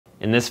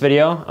In this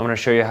video, I'm going to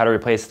show you how to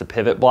replace the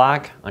pivot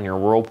block on your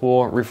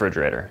Whirlpool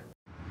refrigerator.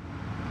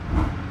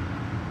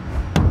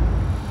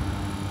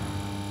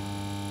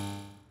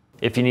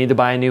 If you need to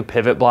buy a new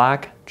pivot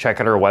block,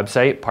 check out our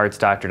website,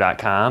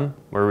 partsdoctor.com,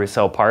 where we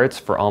sell parts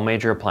for all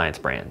major appliance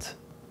brands.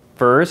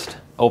 First,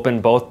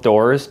 open both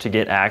doors to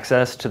get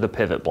access to the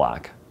pivot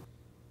block.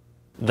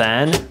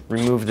 Then,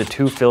 remove the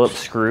 2 Phillips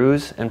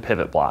screws and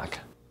pivot block.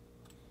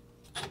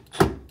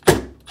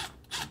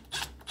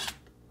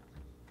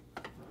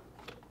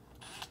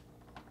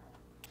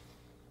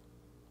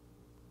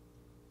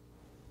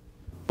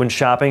 When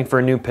shopping for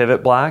a new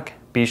pivot block,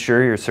 be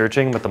sure you're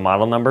searching with the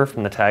model number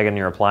from the tag on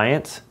your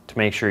appliance to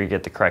make sure you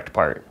get the correct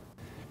part.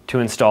 To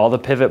install the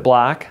pivot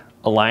block,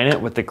 align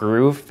it with the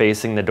groove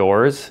facing the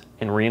doors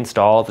and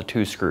reinstall the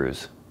 2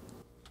 screws.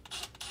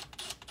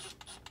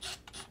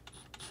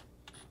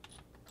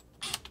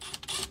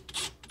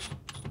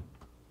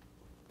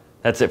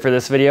 That's it for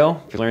this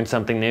video. If you learned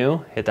something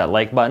new, hit that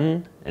like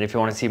button. And if you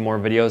want to see more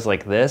videos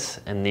like this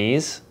and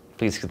these,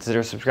 please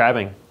consider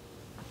subscribing.